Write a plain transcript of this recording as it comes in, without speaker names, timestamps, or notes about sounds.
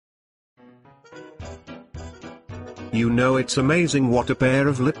You know it's amazing what a pair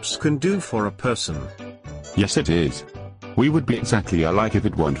of lips can do for a person. Yes, it is. We would be exactly alike if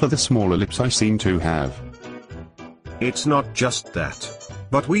it weren't for the smaller lips I seem to have. It's not just that.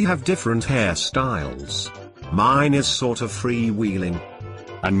 But we have different hairstyles. Mine is sort of freewheeling.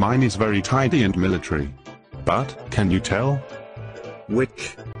 And mine is very tidy and military. But, can you tell?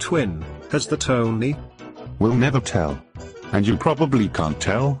 Which twin has the Tony? We'll never tell. And you probably can't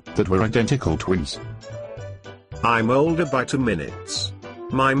tell that we're identical twins. I'm older by 2 minutes.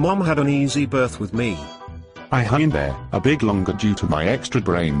 My mom had an easy birth with me. I hung in there a bit longer due to my extra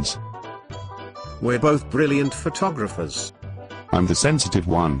brains. We're both brilliant photographers. I'm the sensitive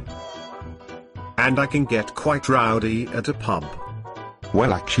one. And I can get quite rowdy at a pub.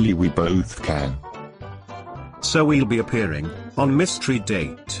 Well, actually we both can. So we'll be appearing on Mystery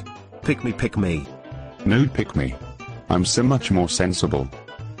Date. Pick me. No, pick me. I'm so much more sensible.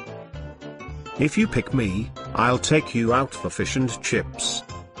 If you pick me, I'll take you out for fish and chips.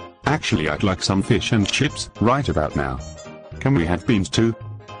 Actually, I'd like some fish and chips right about now. Can we have beans too?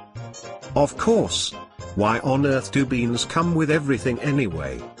 Of course. Why on earth do beans come with everything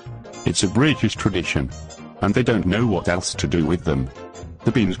anyway? It's a British tradition. And they don't know what else to do with them.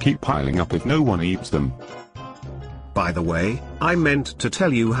 The beans keep piling up if no one eats them. By the way, I meant to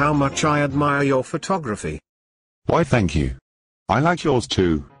tell you how much I admire your photography. Why, thank you. I like yours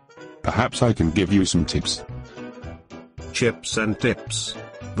too. Perhaps I can give you some tips. Chips and tips.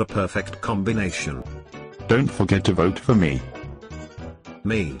 The perfect combination. Don't forget to vote for me.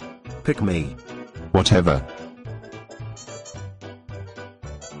 Me. Pick me. Whatever.